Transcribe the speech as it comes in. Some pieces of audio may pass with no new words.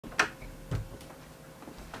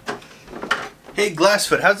Hey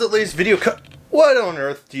Glassfoot, how's that latest video What on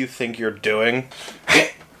earth do you think you're doing?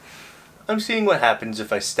 I'm seeing what happens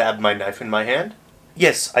if I stab my knife in my hand.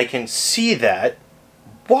 Yes, I can see that.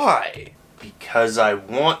 Why? Because I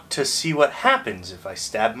want to see what happens if I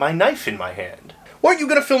stab my knife in my hand. Weren't you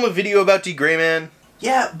gonna film a video about D.Gray-Man?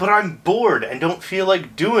 Yeah, but I'm bored and don't feel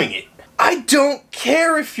like doing it. I don't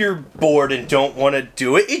care if you're bored and don't want to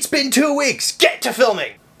do it. It's been 2 weeks. Get to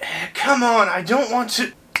filming. Come on, I don't want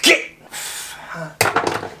to... Get...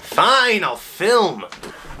 Fine, I'll film.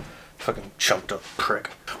 Fucking chumped up prick.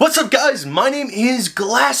 What's up, guys? My name is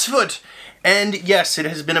Glassfoot. And yes, it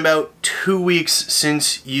has been about 2 weeks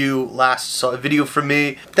since you last saw a video from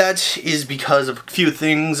me. That is because of a few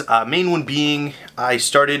things. Main one being I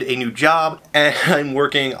started a new job and I'm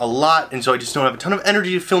working a lot, and so I just don't have a ton of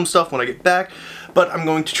energy to film stuff when I get back. But I'm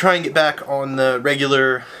going to try and get back on the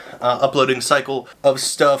regular uploading cycle of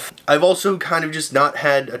stuff. I've also kind of just not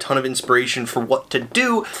had a ton of inspiration for what to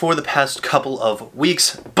do for the past couple of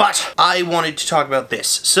weeks, but I wanted to talk about this.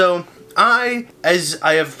 So as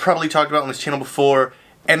I have probably talked about on this channel before,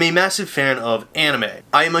 am a massive fan of anime.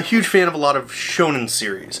 I am a huge fan of a lot of shonen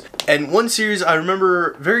series. And one series I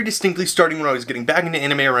remember very distinctly starting when I was getting back into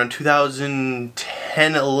anime around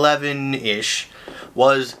 2010-11-ish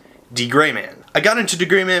was D.Gray-Man. I got into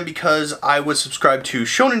D.Gray-Man because I was subscribed to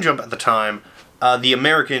Shonen Jump at the time, the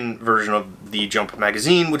American version of the Jump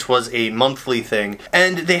magazine, which was a monthly thing,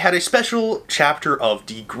 and they had a special chapter of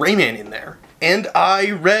D.Gray-Man in there. And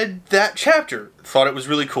I read that chapter, thought it was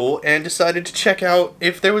really cool, and decided to check out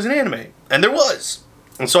if there was an anime. And there was!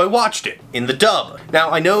 And so I watched it, in the dub.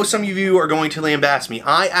 Now, I know some of you are going to lambaste me.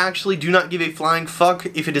 I actually do not give a flying fuck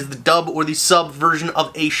if it is the dub or the sub version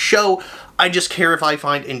of a show. I just care if I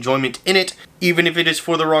find enjoyment in it, even if it is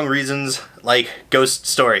for the wrong reasons, like ghost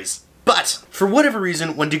stories. But, for whatever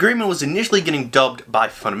reason, when D.Gray-Man was initially getting dubbed by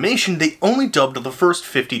Funimation, they only dubbed the first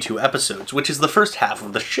 52 episodes, which is the first half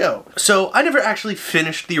of the show. So, I never actually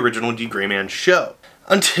finished the original D.Gray-Man show,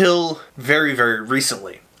 until very, very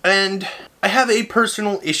recently. And I have a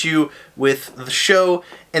personal issue with the show,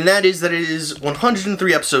 and that is that it is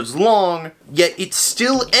 103 episodes long, yet it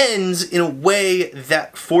still ends in a way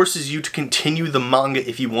that forces you to continue the manga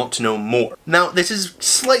if you want to know more. Now, this is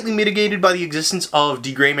slightly mitigated by the existence of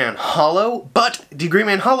D.Gray-Man Hollow, but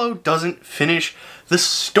D.Gray-Man Hollow doesn't finish the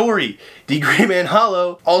story. D.Gray-Man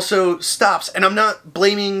Hollow also stops, and I'm not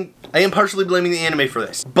blaming... I am partially blaming the anime for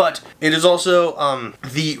this, but it is also,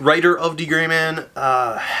 the writer of D.Gray-Man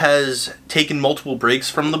has taken multiple breaks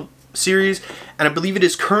from the series, and I believe it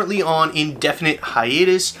is currently on indefinite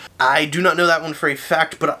hiatus. I do not know that one for a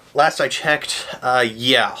fact, but last I checked,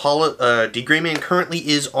 yeah, D.Gray-Man currently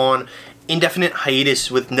is on indefinite hiatus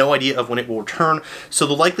with no idea of when it will return, so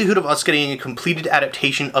the likelihood of us getting a completed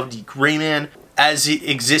adaptation of D.Gray-Man as it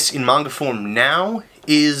exists in manga form now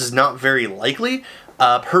is not very likely.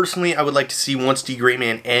 Personally, I would like to see once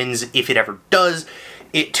D.Gray-Man ends, if it ever does,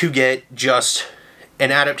 it to get just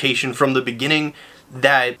an adaptation from the beginning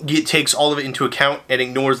that it takes all of it into account and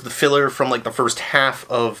ignores the filler from like the first half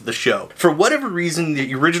of the show. For whatever reason,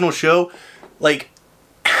 the original show, like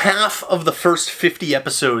half of the first 50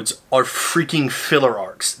 episodes are freaking filler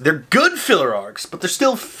arcs. They're good filler arcs, but they're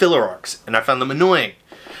still filler arcs, and I found them annoying.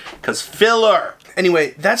 'Cause filler!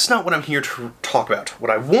 Anyway, that's not what I'm here to talk about.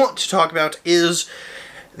 What I want to talk about is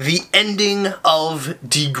the ending of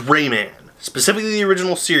D.Gray-Man. Specifically the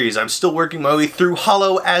original series. I'm still working my way through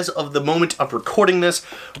Hollow as of the moment of recording this,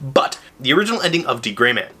 but the original ending of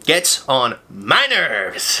D.Gray-Man gets on my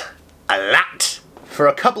nerves a lot for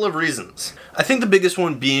a couple of reasons. I think the biggest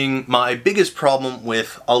one being my biggest problem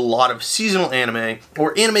with a lot of seasonal anime,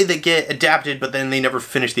 or anime that get adapted but then they never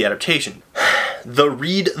finish the adaptation. The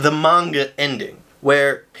read the manga ending,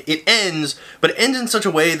 where it ends, but it ends in such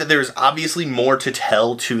a way that there's obviously more to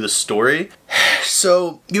tell to the story.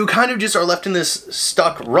 So you kind of just are left in this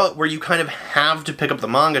stuck rut where you kind of have to pick up the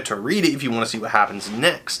manga to read it if you want to see what happens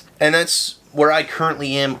next. And that's where I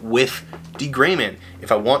currently am with D.Gray-Man.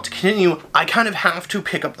 If I want to continue, I kind of have to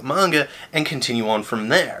pick up the manga and continue on from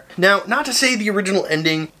there. Now, not to say the original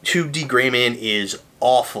ending to D.Gray-Man is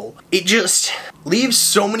awful. It just leaves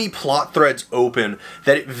so many plot threads open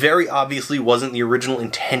that it very obviously wasn't the original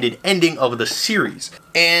intended ending of the series.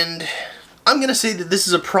 And I'm gonna say that this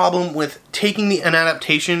is a problem with taking an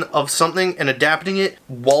adaptation of something and adapting it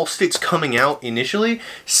whilst it's coming out initially.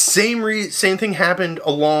 Same thing happened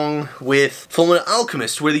along with Fullmetal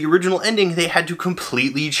Alchemist, where the original ending they had to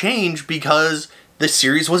completely change because the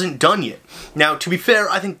series wasn't done yet. Now, to be fair,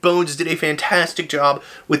 I think Bones did a fantastic job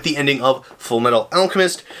with the ending of Fullmetal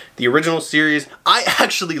Alchemist, the original series. I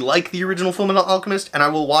actually like the original Fullmetal Alchemist, and I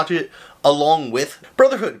will watch it along with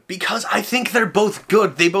Brotherhood, because I think they're both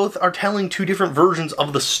good. They both are telling two different versions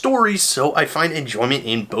of the story, so I find enjoyment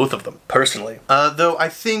in both of them, personally. Though I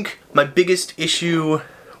think my biggest issue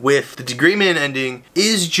with the D.Gray-Man ending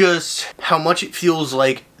is just how much it feels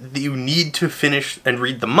like you need to finish and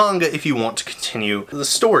read the manga if you want to continue the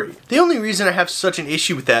story. The only reason I have such an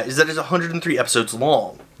issue with that is that it's 103 episodes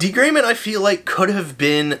long. D.Gray-Man, I feel like, could have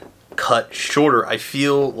been cut shorter. I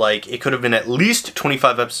feel like it could have been at least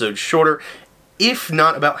 25 episodes shorter, if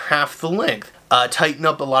not about half the length. Tighten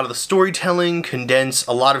up a lot of the storytelling, condense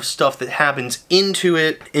a lot of stuff that happens into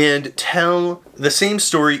it, and tell the same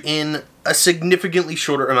story in a significantly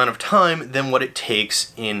shorter amount of time than what it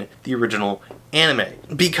takes in the original anime.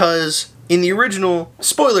 Because in the original,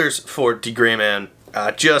 spoilers for D.Gray-Man,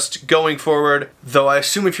 just going forward, though I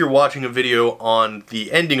assume if you're watching a video on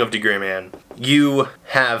the ending of D.Gray-Man, you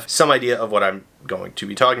have some idea of what I'm going to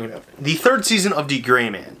be talking about. The third season of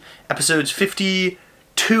D.Gray-Man, episodes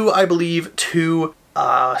 52, I believe, to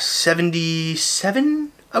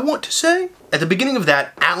 77, I want to say? At the beginning of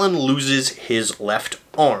that, Alan loses his left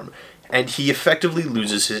arm, and he effectively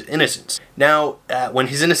loses his innocence. Now, when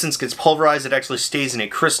his innocence gets pulverized, it actually stays in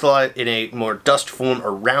a more dust form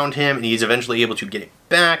around him, and he's eventually able to get it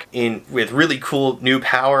back with really cool new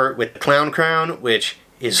power with the Clown Crown, which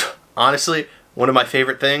is honestly one of my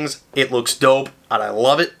favorite things. It looks dope, and I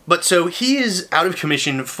love it. But so he is out of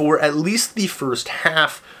commission for at least the first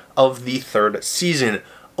half of the third season,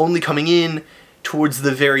 only coming in towards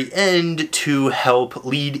the very end to help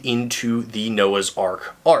lead into the Noah's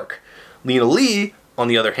Ark arc. Lena Lee, on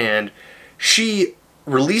the other hand, she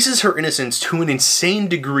releases her innocence to an insane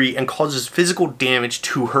degree and causes physical damage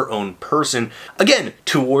to her own person, again,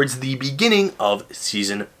 towards the beginning of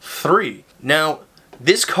Season 3. Now,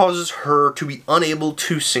 this causes her to be unable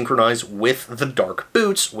to synchronize with the Dark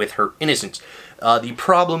Boots with her innocence. The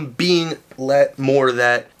problem being more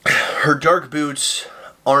that her Dark Boots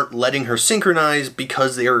aren't letting her synchronize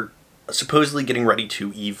because they are supposedly getting ready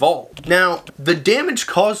to evolve. Now, the damage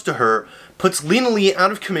caused to her puts Lena Lee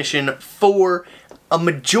out of commission for a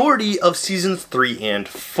majority of Seasons 3 and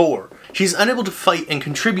 4. She's unable to fight and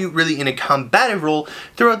contribute really in a combative role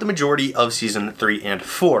throughout the majority of Season 3 and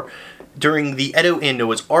 4. During the Edo and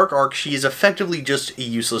Noah's arc, she is effectively just a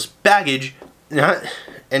useless baggage,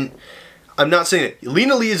 and I'm not saying it.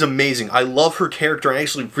 Lena Lee is amazing. I love her character. I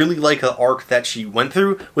actually really like the arc that she went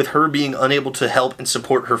through with her being unable to help and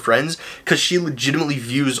support her friends because she legitimately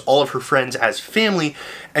views all of her friends as family,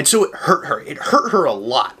 and so it hurt her. It hurt her a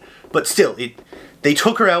lot, but still, they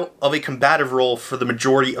took her out of a combative role for the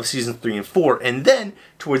majority of Season 3 and 4, and then,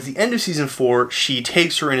 towards the end of Season 4, she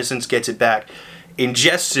takes her innocence, gets it back,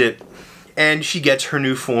 ingests it, and she gets her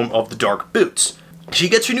new form of the Dark Boots. She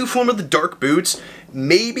gets her new form of the Dark Boots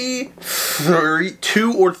maybe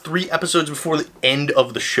 2 or 3 episodes before the end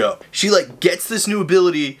of the show. She gets this new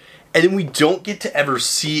ability, and then we don't get to ever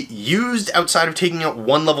see it used outside of taking out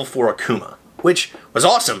one level 4 Akuma, which was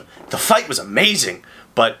awesome. The fight was amazing,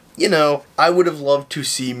 but you know, I would have loved to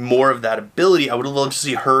see more of that ability. I would have loved to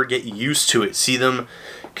see her get used to it, see them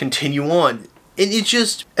continue on. And it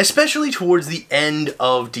just, especially towards the end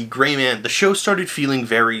of D.Gray-Man, the show started feeling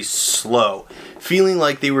very slow. Feeling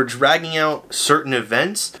like they were dragging out certain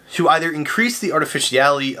events to either increase the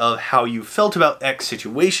artificiality of how you felt about X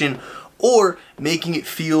situation, or making it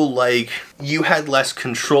feel like you had less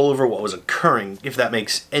control over what was occurring, if that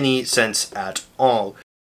makes any sense at all.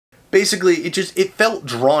 Basically, it felt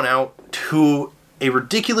drawn out to a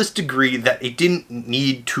ridiculous degree that it didn't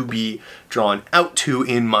need to be drawn out to,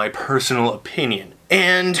 in my personal opinion.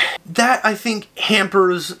 And that, I think,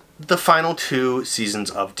 hampers the final 2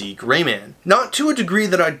 seasons of D.Gray-Man. Not to a degree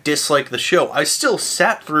that I dislike the show. I still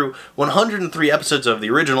sat through 103 episodes of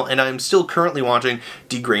the original, and I am still currently watching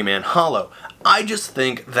D.Gray-Man Hollow. I just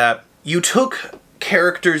think that you took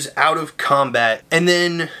characters out of combat and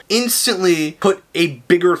then instantly put a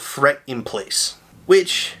bigger threat in place.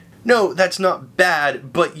 Which, no, that's not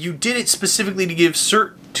bad, but you did it specifically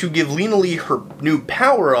to give Lena Lee her new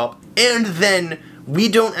power-up, and then we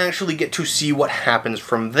don't actually get to see what happens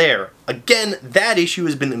from there. Again, that issue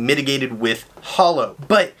has been mitigated with Hollow.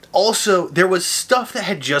 But also, there was stuff that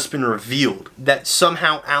had just been revealed, that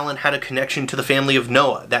somehow Alan had a connection to the family of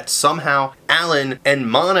Noah, that somehow Alan and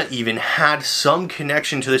Mana even had some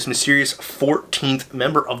connection to this mysterious 14th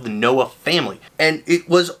member of the Noah family, and it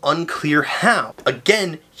was unclear how.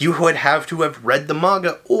 Again, you would have to have read the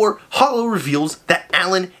manga, or Hollow reveals that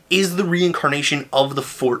Alan is the reincarnation of the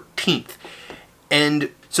 14th.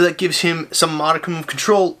 And so that gives him some modicum of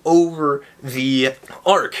control over the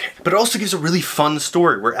arc. But it also gives a really fun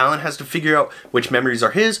story where Alan has to figure out which memories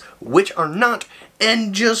are his, which are not,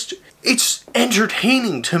 and just it's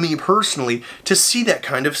entertaining to me personally to see that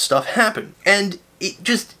kind of stuff happen. And it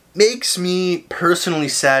just makes me personally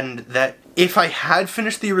saddened that if I had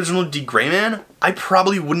finished the original D.Gray-Man, I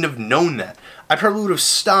probably wouldn't have known that. I probably would have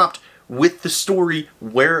stopped with the story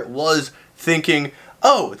where it was, thinking,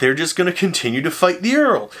 oh, they're just gonna continue to fight the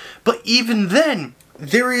Earl. But even then,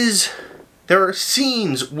 there are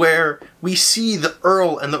scenes where we see the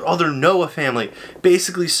Earl and the other Noah family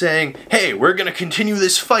basically saying, hey, we're gonna continue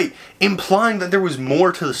this fight, implying that there was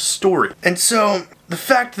more to the story. And so, the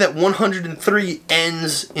fact that 103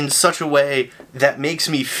 ends in such a way that makes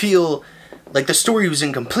me feel like the story was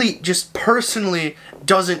incomplete just personally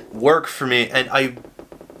doesn't work for me, and I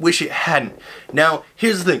wish it hadn't. Now,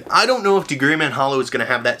 here's the thing. I don't know if D.Gray-Man Hollow is going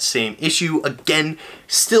to have that same issue. Again,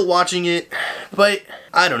 still watching it, but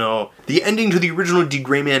I don't know. The ending to the original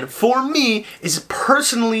D.Gray-Man, for me, is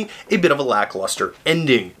personally a bit of a lackluster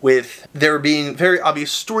ending, with there being very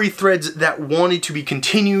obvious story threads that wanted to be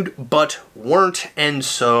continued, but weren't, and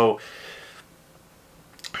so,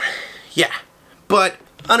 yeah. But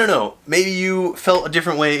I don't know, maybe you felt a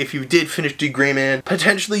different way if you did finish D.Gray-Man.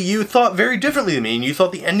 Potentially you thought very differently than me, and you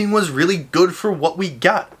thought the ending was really good for what we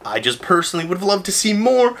got. I just personally would have loved to see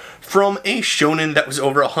more from a shonen that was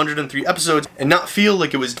over 103 episodes, and not feel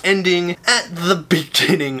like it was ending at the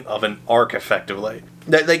beginning of an arc, effectively.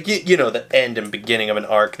 Like, you know, the end and beginning of an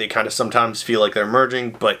arc, they kind of sometimes feel like they're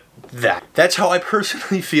merging, but that's how I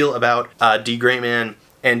personally feel about D.Gray-Man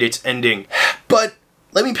and its ending. But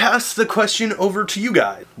let me pass the question over to you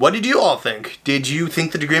guys. What did you all think? Did you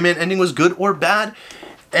think the D.Gray-Man ending was good or bad?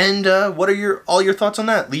 And what are all your thoughts on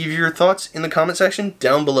that? Leave your thoughts in the comment section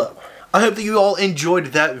down below. I hope that you all enjoyed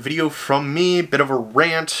that video from me. Bit of a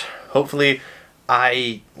rant. Hopefully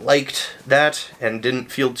I liked that and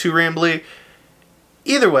didn't feel too rambly.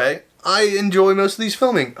 Either way, I enjoy most of these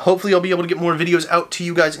filming. Hopefully I'll be able to get more videos out to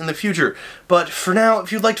you guys in the future. But for now,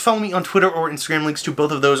 if you'd like to follow me on Twitter or Instagram, links to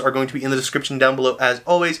both of those are going to be in the description down below as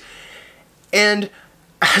always. And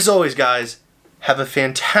as always, guys, have a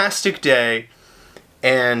fantastic day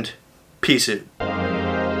and peace out.